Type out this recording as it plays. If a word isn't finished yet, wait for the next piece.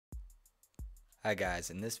Hi guys,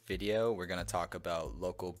 in this video we're going to talk about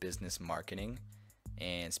local business marketing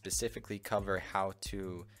and specifically cover how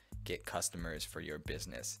to get customers for your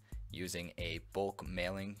business using a bulk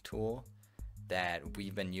mailing tool that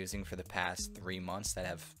we've been using for the past 3 months that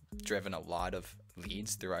have driven a lot of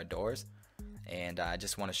leads through our doors, and I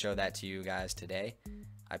just want to show that to you guys today.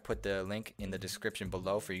 I put the link in the description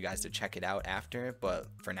below for you guys to check it out after, but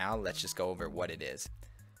for now let's just go over what it is.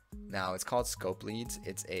 Now, it's called ScopeLeads.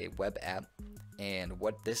 It's a web app, and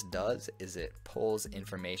what this does is it pulls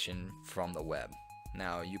information from the web.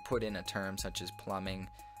 Now, you put in a term such as plumbing,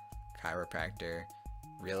 chiropractor,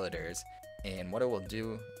 realtors, and what it will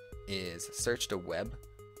do is search the web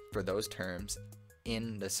for those terms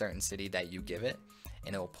in the certain city that you give it,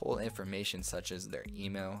 and it will pull information such as their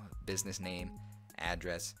email, business name,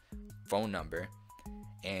 address, phone number,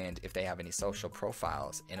 and if they have any social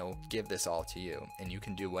profiles, and it'll give this all to you, and you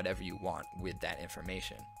can do whatever you want with that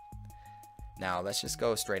information. Now let's just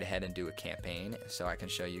go straight ahead and do a campaign so I can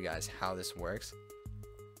show you guys how this works.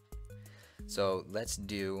 So let's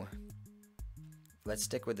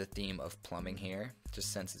stick with the theme of plumbing here,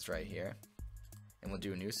 just since it's right here, and we'll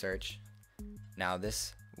do a new search. Now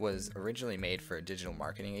this was originally made for digital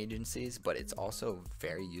marketing agencies, but it's also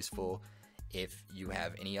very useful if you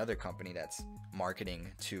have any other company that's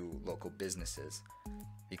marketing to local businesses,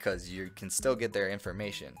 because you can still get their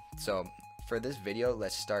information. So for this video,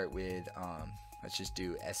 let's start with let's just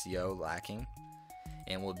do SEO lacking,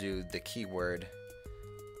 and we'll do the keyword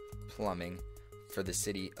plumbing for the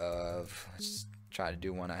city of, let's try to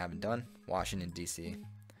do one I haven't done, Washington DC.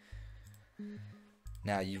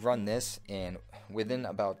 Now you run this, and within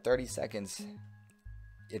about 30 seconds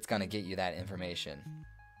it's gonna get you that information.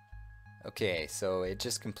 Okay, so it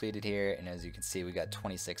just completed here, and as you can see we got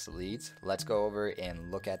 26 leads. Let's go over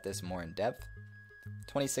and look at this more in depth.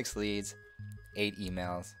 26 leads, 8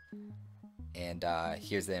 emails, and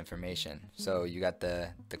here's the information. So you got the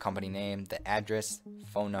company name, the address,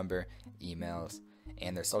 phone number, emails,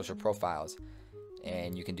 and their social profiles,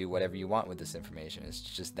 and you can do whatever you want with this information. It's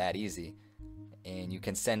just that easy, and you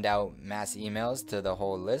can send out mass emails to the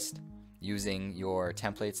whole list using your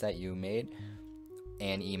templates that you made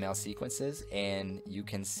and email sequences, and you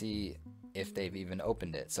can see if they've even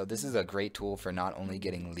opened it. So this is a great tool for not only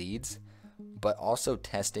getting leads, but also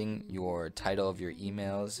testing your title of your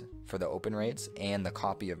emails for the open rates and the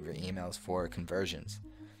copy of your emails for conversions.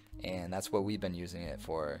 And that's what we've been using it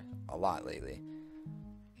for a lot lately.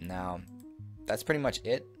 Now, that's pretty much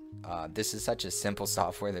it. This is such a simple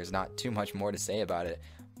software, there's not too much more to say about it,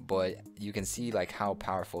 but you can see like how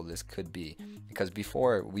powerful this could be, because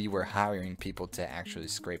before we were hiring people to actually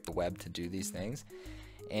scrape the web to do these things,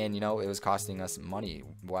 and it was costing us money,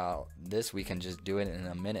 while this we can just do it in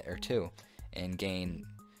a minute or two and gain,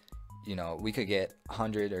 we could get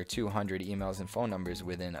 100 or 200 emails and phone numbers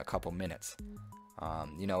within a couple minutes.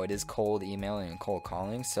 It is cold emailing and cold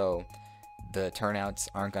calling, so the turnouts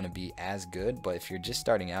aren't going to be as good, but if you're just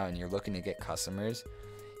starting out and you're looking to get customers,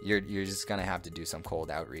 you're just going to have to do some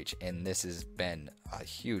cold outreach, and this has been a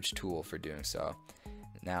huge tool for doing so.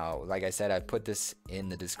 Now, like I said, I put this in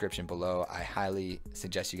the description below. I highly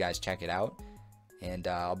suggest you guys check it out, and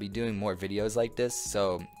I'll be doing more videos like this,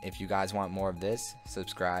 so if you guys want more of this,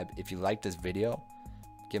 subscribe. If you like this video,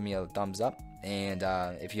 give me a thumbs up, and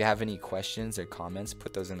if you have any questions or comments,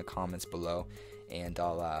 put those in the comments below, and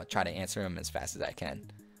I'll try to answer them as fast as I can.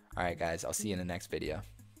 Alright guys, I'll see you in the next video.